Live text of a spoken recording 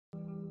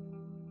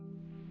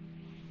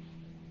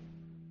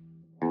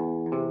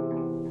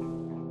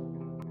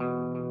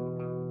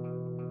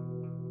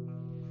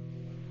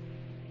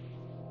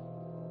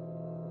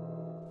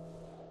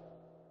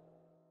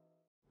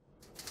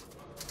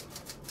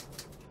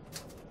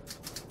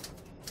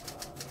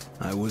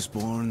I was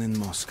born in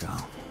Moscow,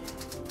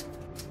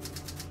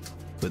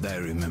 but I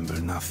remember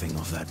nothing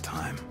of that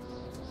time.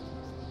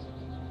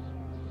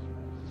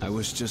 I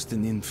was just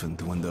an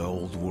infant when the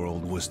old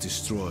world was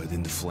destroyed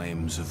in the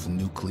flames of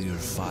nuclear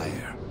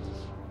fire.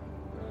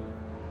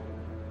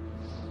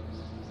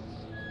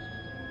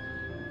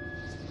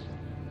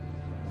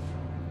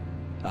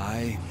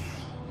 I,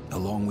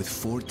 along with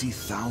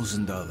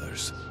 40,000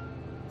 others,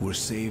 were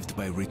saved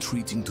by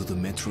retreating to the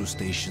metro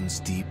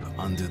stations deep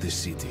under the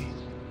city.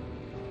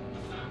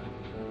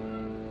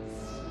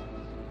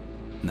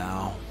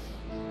 Now,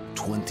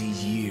 20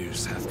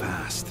 years have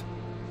passed,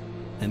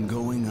 and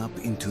going up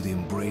into the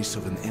embrace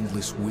of an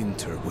endless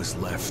winter was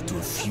left to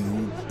a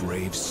few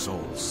brave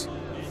souls.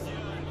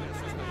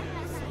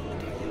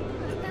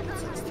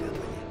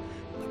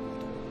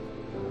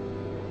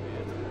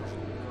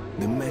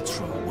 The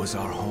metro was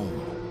our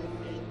home,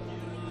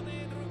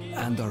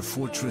 and our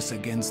fortress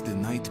against the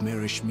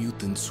nightmarish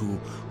mutants who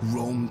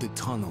roamed the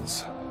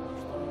tunnels.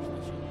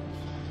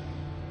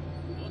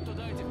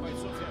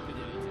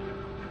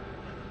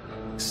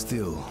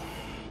 Still,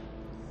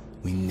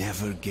 we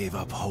never gave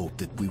up hope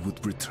that we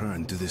would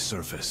return to the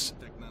surface.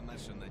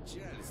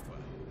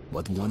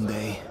 But one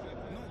day,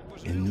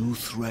 a new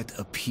threat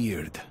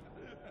appeared,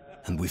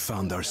 and we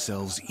found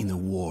ourselves in a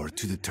war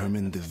to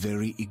determine the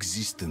very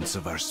existence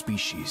of our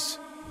species.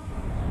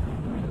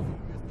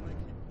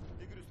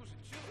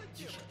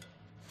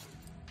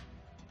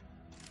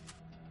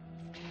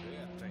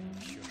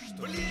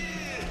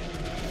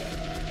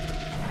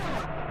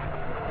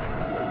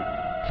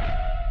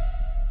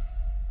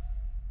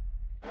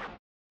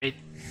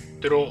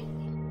 Metro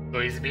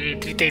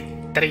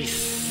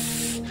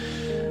 2033.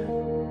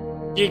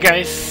 E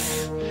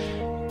guys,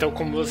 então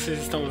como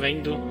vocês estão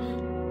vendo,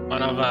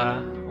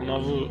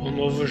 um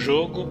novo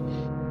jogo,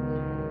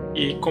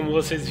 e como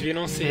vocês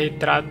viram, se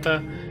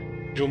retrata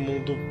de um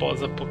mundo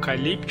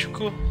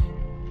pós-apocalíptico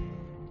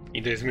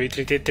em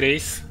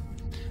 2033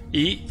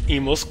 e em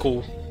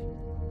Moscou.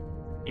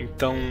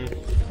 Então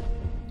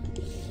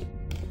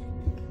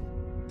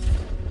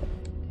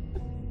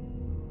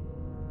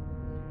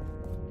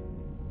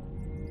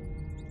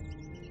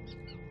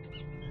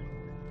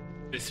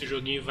esse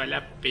joguinho vale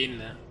a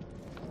pena.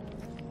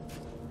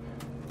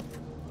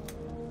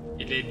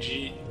 Ele é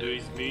de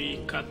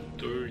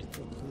 2014.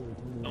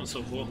 Então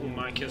só vou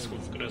arrumar aqui as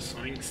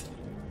configurações.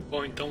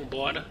 Bom, então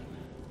bora.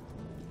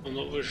 Um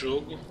novo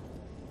jogo.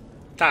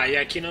 Tá, e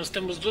aqui nós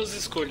temos duas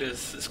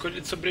escolhas.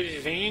 Escolha de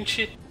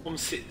sobrevivente, como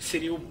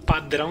seria o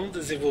padrão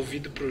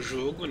desenvolvido para o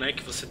jogo, né?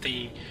 Que você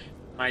tem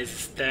mais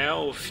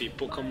stealth,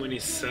 pouca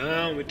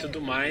munição e tudo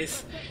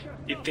mais.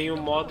 E tem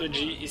o modo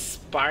de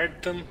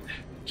Spartan,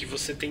 que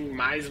você tem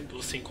mais,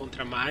 você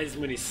encontra mais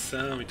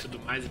munição e tudo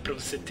mais, e para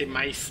você ter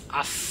mais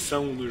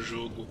ação no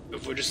jogo. Eu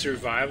vou de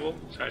survival,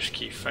 que eu acho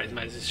que faz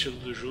mais o estilo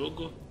do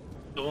jogo.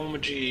 Então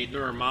vamos de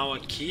normal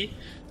aqui,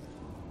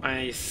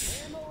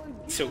 mas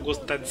se eu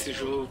gostar desse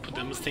jogo,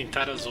 podemos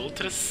tentar as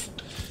outras.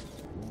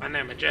 My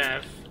name is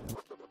Jeff.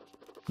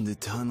 The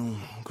tunnel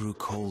grew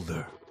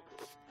colder.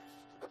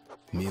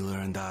 Miller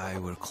and I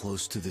were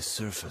close to the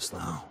surface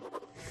now.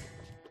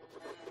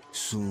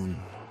 Soon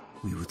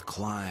we would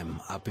climb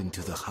up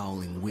into the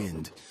howling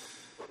wind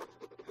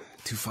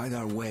to fight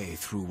our way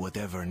through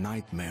whatever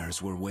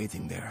nightmares were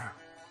waiting there.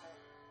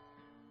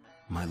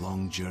 My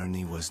long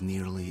journey was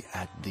nearly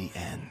at the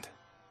end.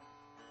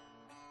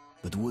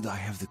 But would I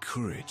have the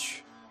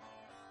courage,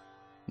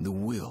 the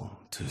will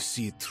to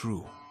see it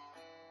through?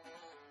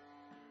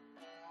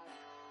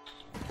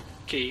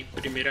 Ok,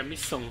 primeira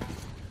missão.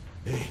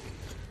 Hey,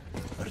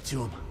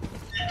 Artyom.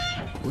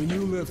 When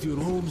you left your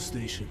home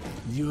station,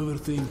 did you ever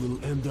think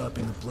we'll end up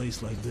in a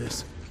place like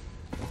this?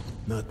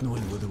 Not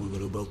knowing whether we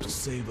were about to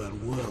save our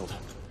world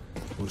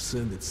or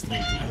send it straight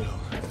to hell.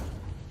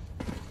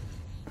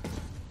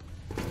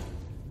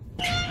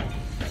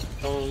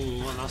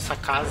 Então a nossa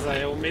casa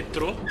é o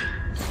metrô.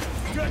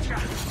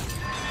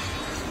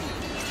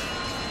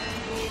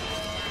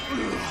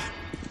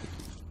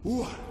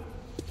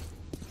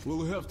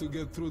 We'll have to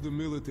get through the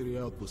military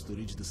outpost to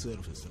reach the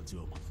surface,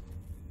 Artyom.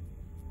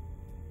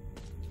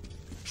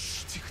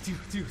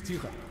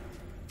 Тихо.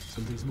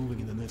 Something's moving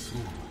in the next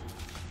room.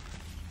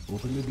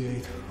 Open the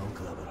gate, I'll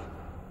cover.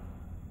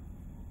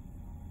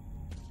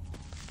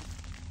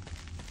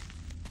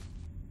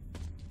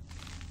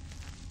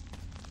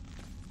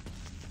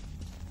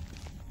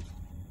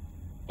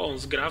 Bom,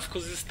 os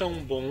gráficos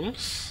estão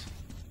bons.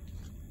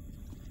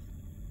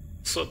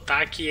 O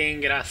sotaque é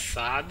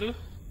engraçado.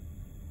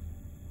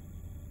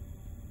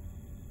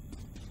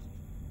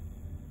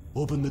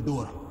 Open the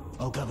door,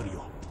 I'll cover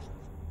you.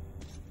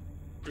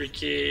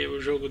 Porque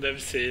o jogo deve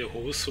ser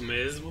russo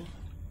mesmo.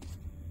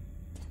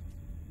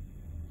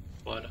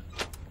 Bora.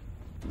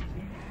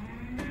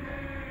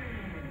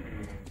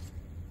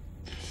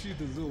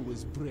 Shit is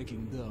always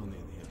breaking down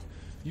in here.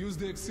 Use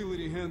the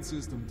auxiliary hand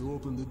system to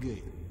open the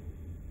gate.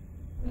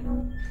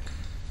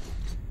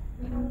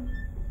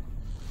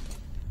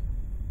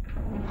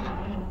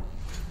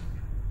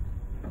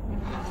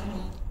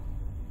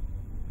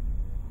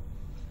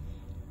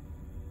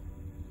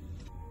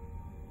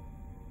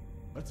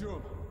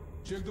 Artyom,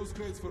 check those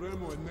crates for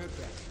ammo and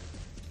medpack.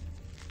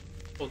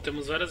 Bom,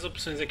 temos várias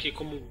opções aqui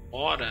como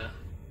hora.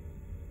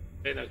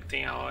 Vendo que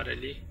tem a hora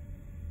ali.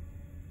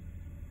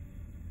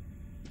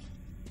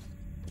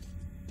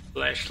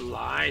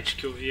 Flashlight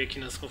que eu vi aqui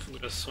nas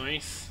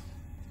configurações.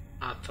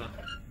 Ah, tá.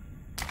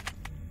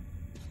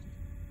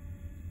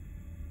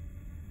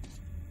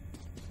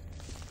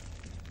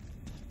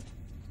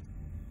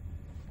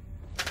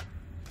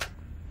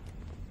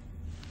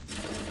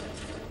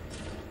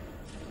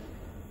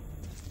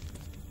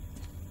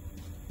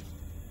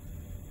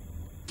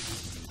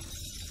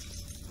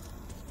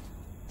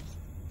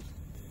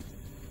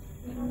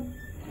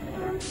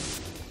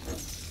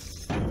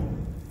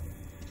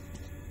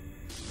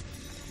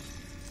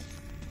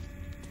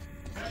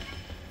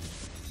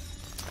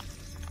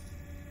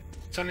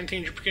 Só não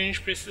entendi porque a gente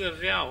precisa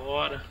ver a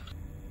hora.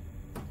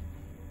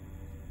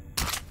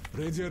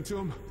 Ready,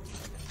 Artyom?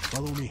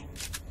 Follow me.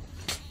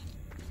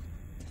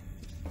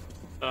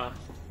 Tá.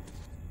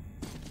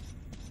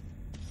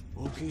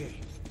 Okay.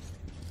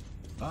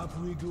 Up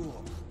we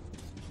go.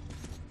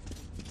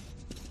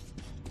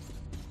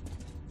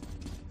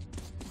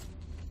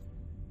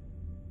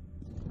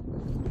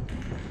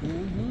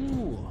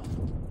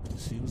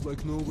 Seems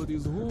like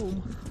nobody's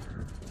home.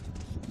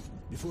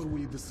 Before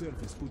we leave the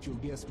surface, put your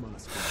gas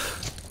mask on.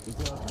 The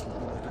guard will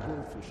be like a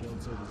goldfish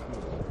outside his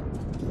building.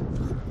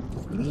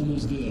 We're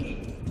almost there.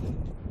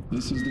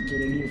 This is the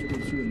Korolov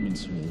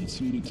performance hall.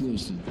 It's really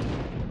close to it.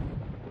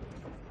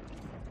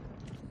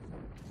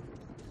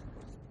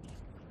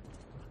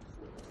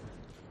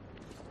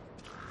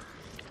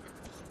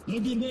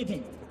 Grab your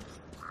weapon.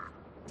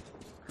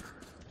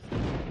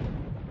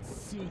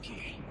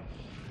 Suki.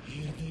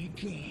 Here they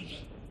come.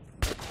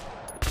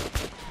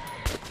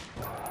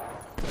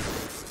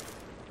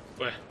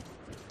 Ué.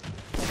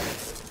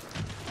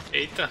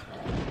 Eita.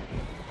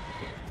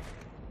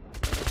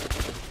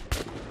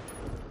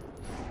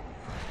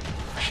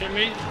 Achei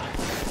meio...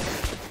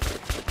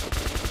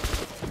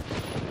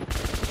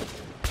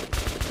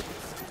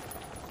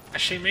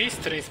 Achei meio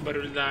estranho esse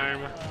barulho da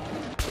arma.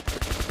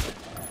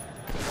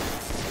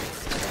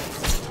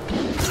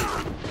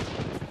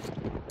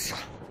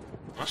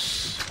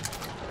 Nossa.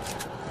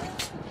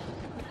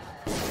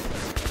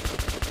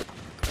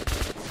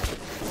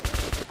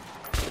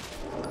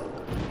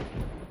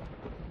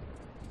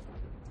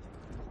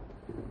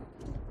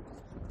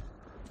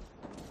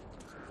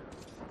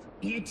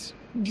 Let's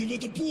give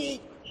it a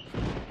pull.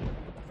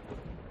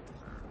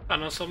 A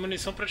nossa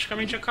munição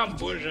praticamente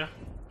acabou já.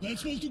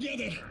 Let's roll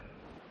together.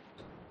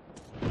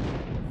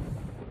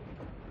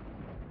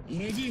 You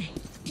ready?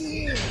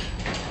 Pull.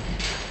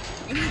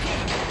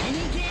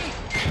 Eaeniko.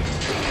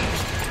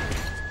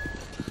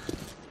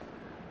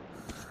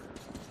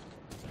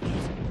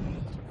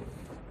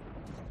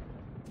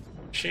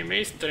 Achei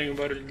meio estranho o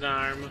barulho da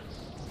arma.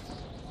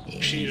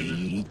 Tiro, né?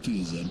 Here it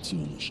is,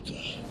 Artyomушка.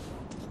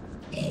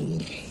 Our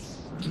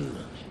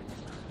girl.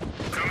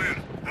 Come in,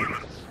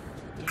 women.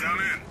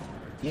 Come in.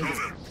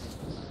 Over.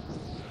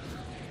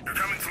 You're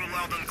coming through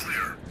loud and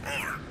clear.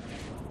 Over.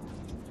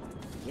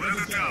 We're at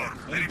the tower.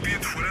 I repeat,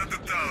 we're at the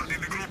tower.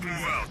 Did the group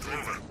move out?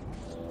 Over.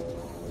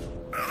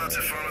 Well, that's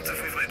affirmative.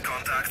 We've made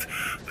contact.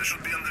 They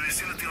should be in the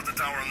vicinity of the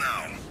tower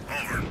now.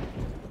 Over.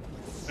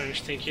 A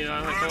gente tem que ir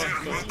lá naquela Roger,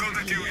 we'll coisa.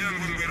 contact you again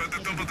when we're at the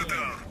top of the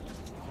tower.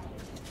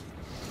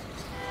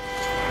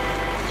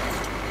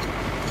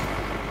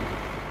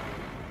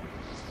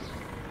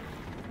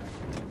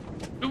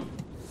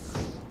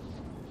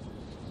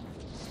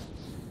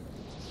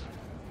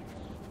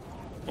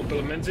 Bom,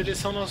 pelo menos eles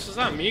são nossos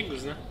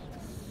amigos, né?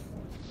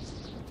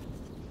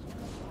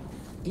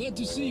 Glad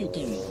to see you,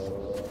 Colonel.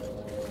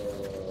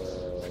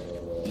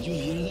 Did you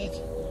hear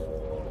that?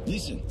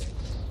 Listen.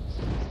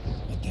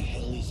 What the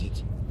hell is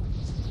it?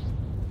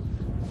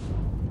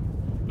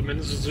 Pelo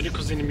menos os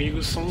únicos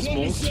inimigos são os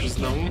monstros,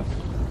 não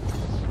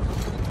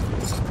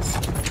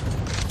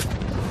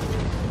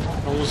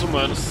os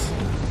humanos.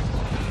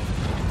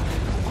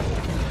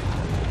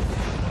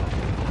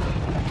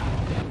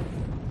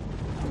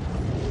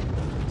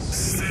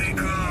 Stay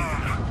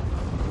calm.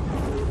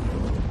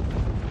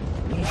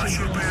 Watch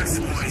your backs,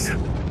 boys.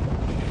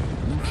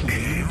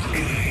 Okay.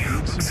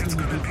 Looks it's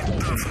gonna be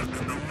tougher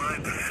than the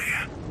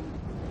library.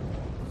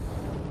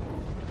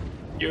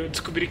 E eu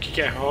descobri o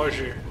que é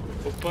Roger.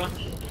 Opa.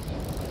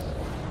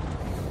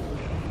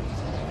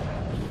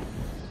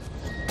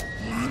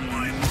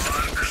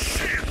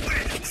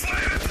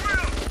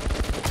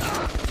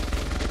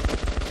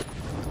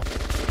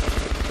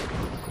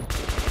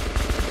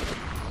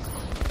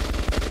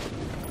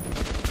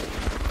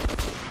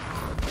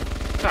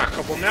 Tá,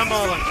 acabou minha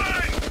bala. O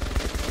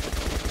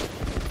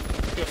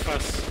que eu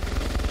faço?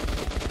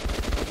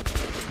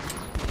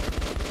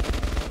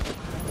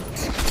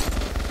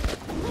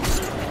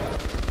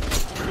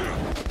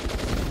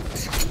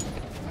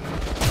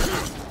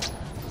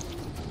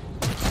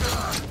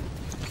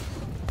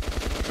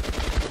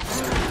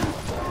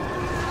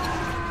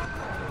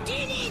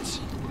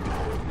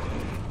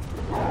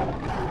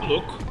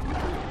 Louco.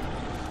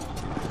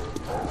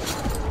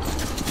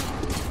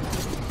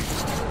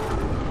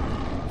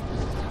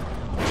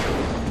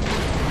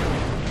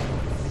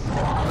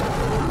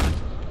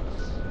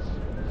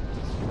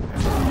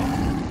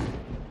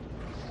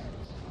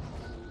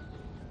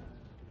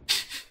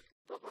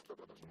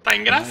 Tá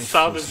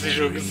engraçado Life was esse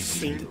jogo never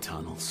easy in assim. the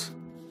tunnels.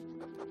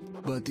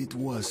 But it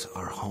was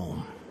our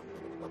home.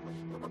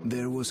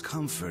 There was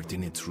comfort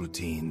in its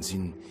routines,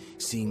 in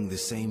seeing the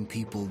same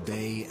people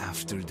day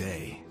after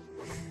day.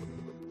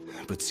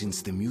 But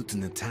since the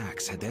mutant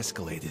attacks had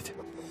escalated,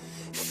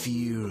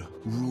 fear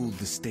ruled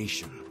the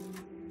station.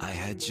 I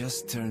had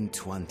just turned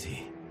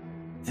 20,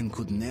 and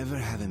could never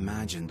have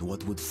imagined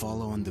what would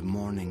follow on the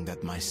morning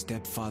that my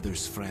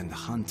stepfather's friend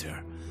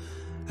Hunter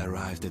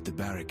arrived at the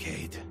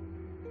barricade.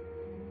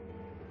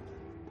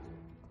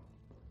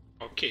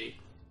 Ok.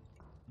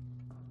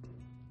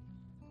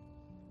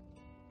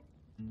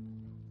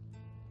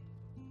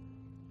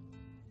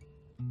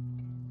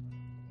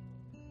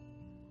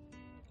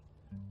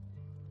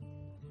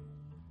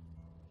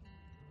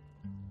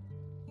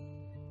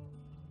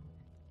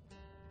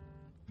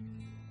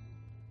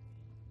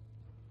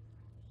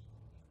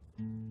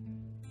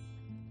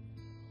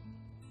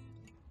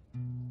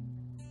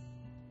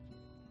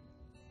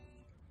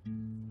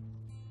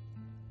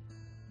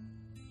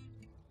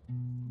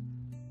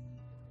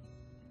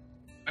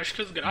 Acho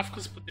que os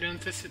gráficos poderiam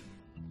ter sido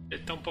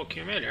um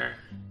pouquinho melhor.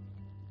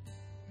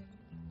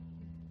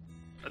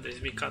 Pra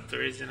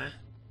 2014, né?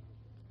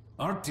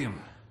 Artyom,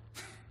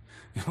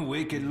 you're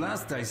awake at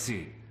last, I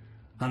see.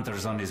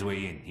 Hunter's on his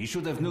way in. He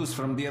should have news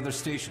from the other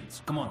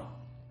stations. Come on.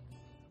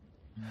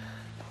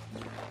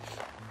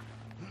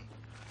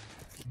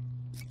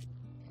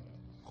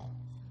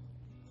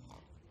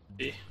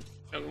 E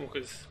alguma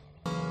coisa.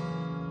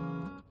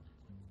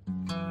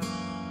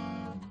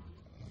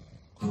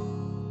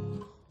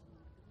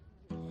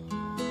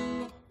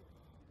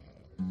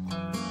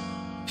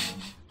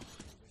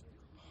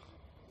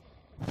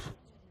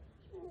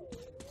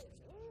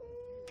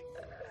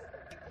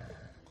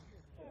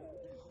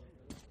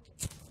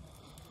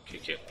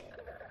 Que é?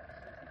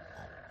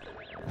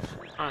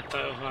 Ah, tá,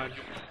 é o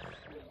rádio.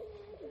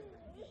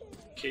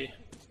 Ok.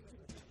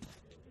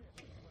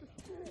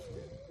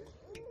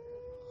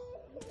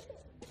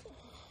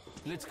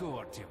 Let's go,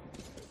 Artyom.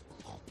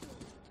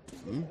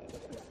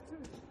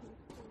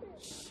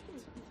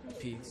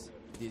 Pigs,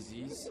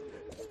 disease.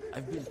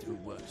 I've been through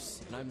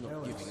worse, and I'm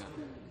not giving up.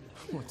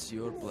 What's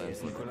your plan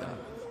for the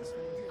diamonds?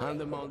 Hunt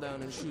them all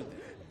down and shoot them.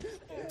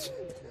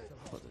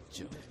 What a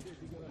joke.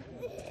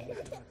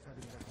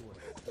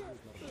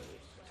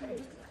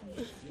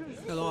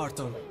 Hello,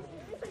 Artyom.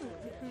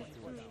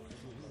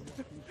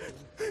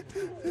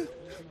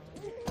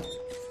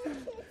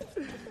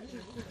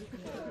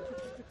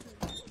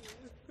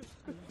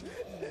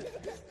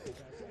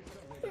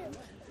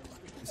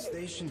 The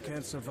station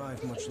can't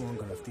survive much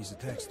longer if these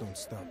attacks don't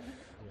stop.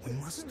 We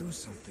must do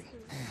something.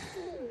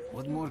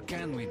 What more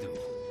can we do?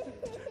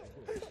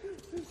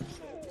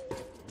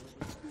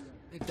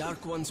 The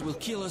Dark Ones will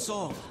kill us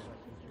all.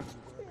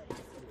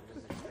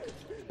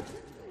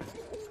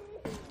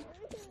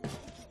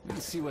 We'll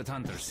see what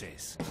Hunter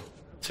says.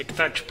 Isso aqui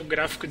tá tipo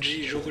gráfico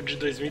de jogo de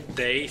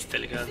 2010, tá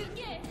ligado?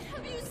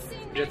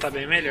 Já tá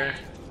bem melhor.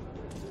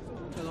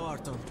 Hello,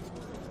 Artyom.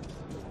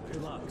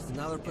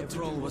 Another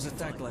patrol was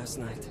attacked last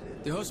night.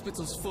 The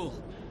hospital's full.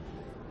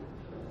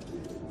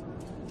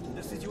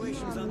 Se a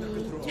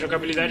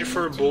jogabilidade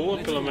for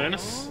boa, pelo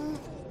menos.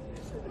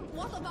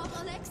 What about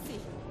Alexei?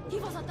 He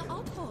was at the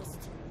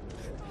outpost.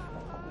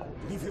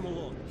 Leave him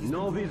alone.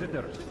 No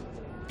visitors.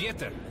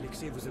 Pieter!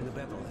 Alexei was in the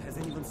battle. Has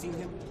anyone seen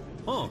him?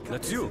 Oh,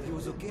 that's you. He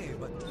was okay,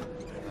 but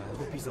I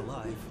hope he's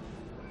alive.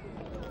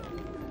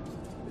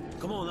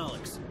 Come on,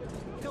 Alex.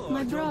 Hello,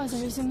 My Artyom. brother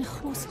is in the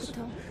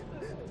hospital.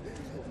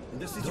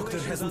 The doctor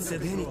hasn't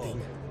said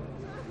anything.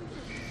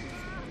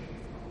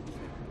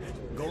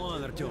 Go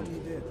on, Artyom.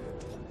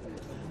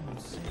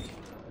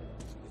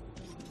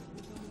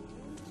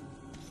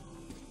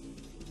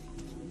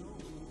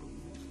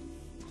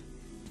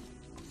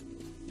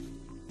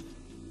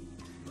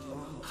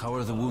 How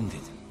are the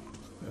wounded?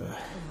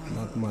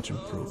 Not much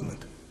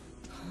improvement.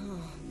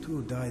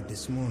 2 died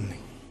this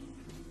morning.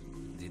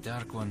 The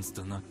Dark Ones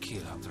do not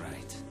kill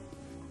outright,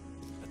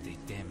 but they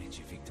damage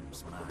a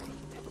victim's mind.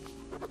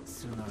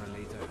 Sooner or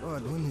later...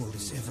 God, when will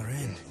this ever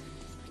end?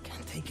 I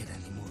can't take it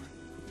anymore.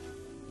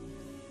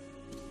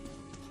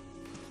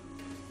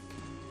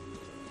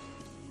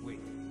 Wait.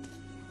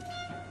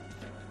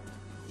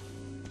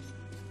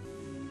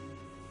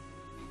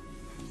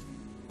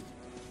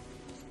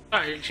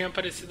 Ah, ele tinha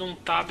aparecido um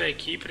tab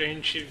aqui pra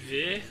gente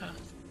ver.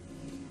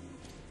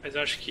 Mas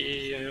acho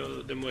que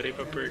eu demorei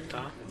pra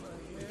apertar.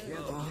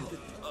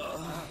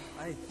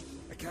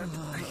 I can't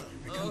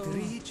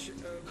reach.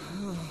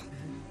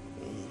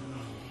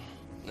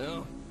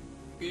 No,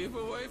 keep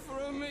away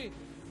from me.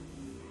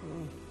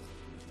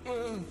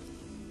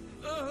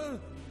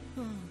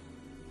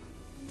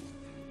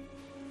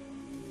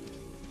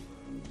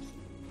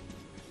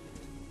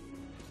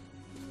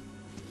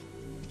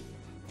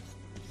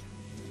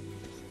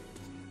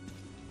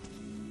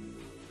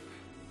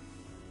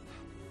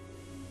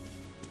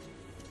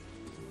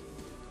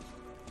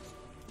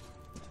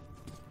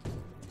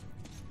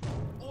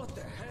 What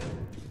the hell?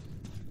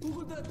 Who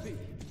would that be?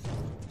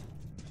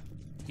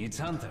 It's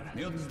Hunter.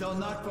 Mutants don't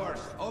knock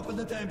first. Open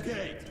the damn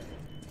gate.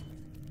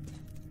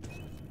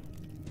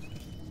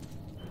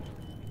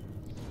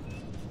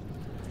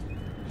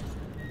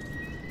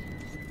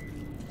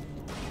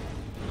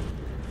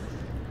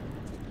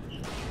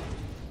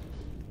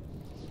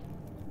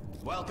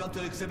 Welcome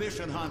to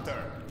Exhibition,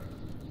 Hunter.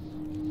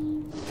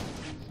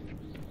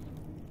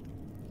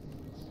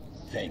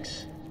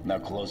 Thanks. Now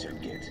close your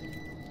gate.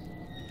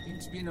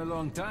 It's been a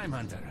long time,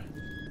 Hunter.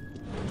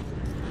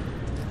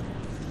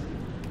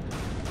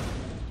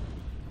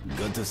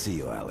 Good to see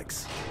you,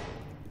 Alex.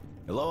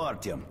 Hello,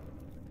 Artyom.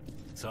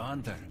 So,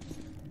 Hunter,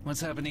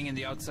 what's happening in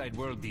the outside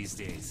world these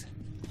days?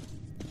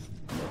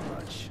 Not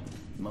much.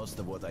 Most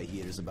of what I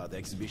hear is about the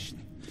exhibition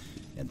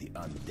and the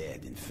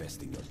undead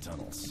infesting your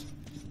tunnels.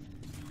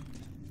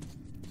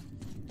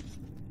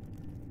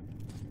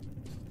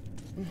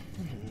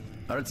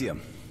 Artyom,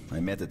 I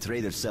met a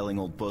trader selling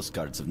old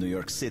postcards of New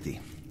York City.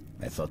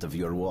 I thought of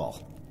your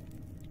wall.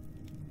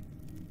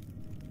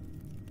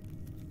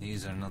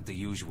 These are not the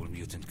usual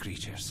mutant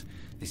creatures.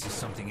 This is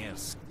something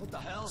else. What the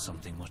hell?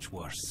 Something much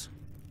worse.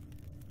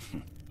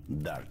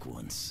 Dark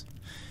ones.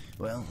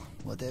 Well,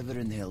 whatever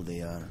in hell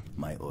they are,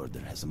 my order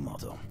has a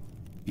motto.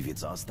 If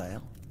it's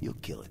hostile, you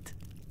kill it.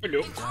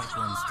 Hello. Dark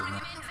ones do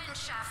not...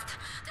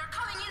 They're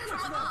coming in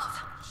from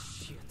above.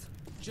 Shit.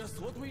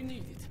 Just what we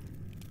needed.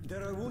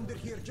 There are wounded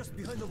here just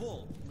behind the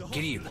wall. The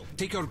Kirill, hospital.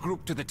 take your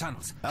group to the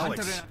tunnels.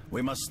 Alex, Hunter,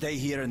 we must stay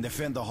here and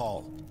defend the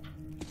hall.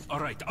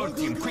 all right,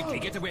 Artyom, quickly,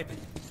 get a weapon.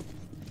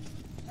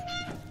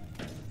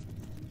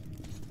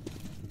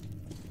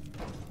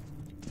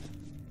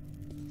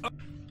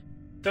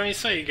 Então é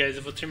isso aí, guys.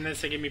 Eu vou terminar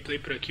essa gameplay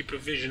por aqui para o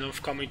vídeo não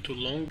ficar muito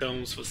longo.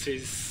 Então, se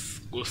vocês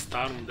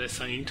gostaram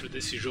dessa intro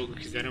desse jogo,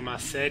 quiserem uma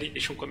série,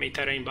 deixa um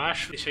comentário aí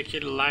embaixo, deixa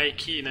aquele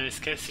like, não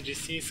esquece de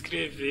se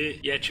inscrever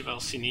e ativar o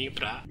sininho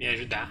para me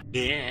ajudar.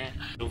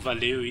 Então,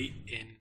 valeu e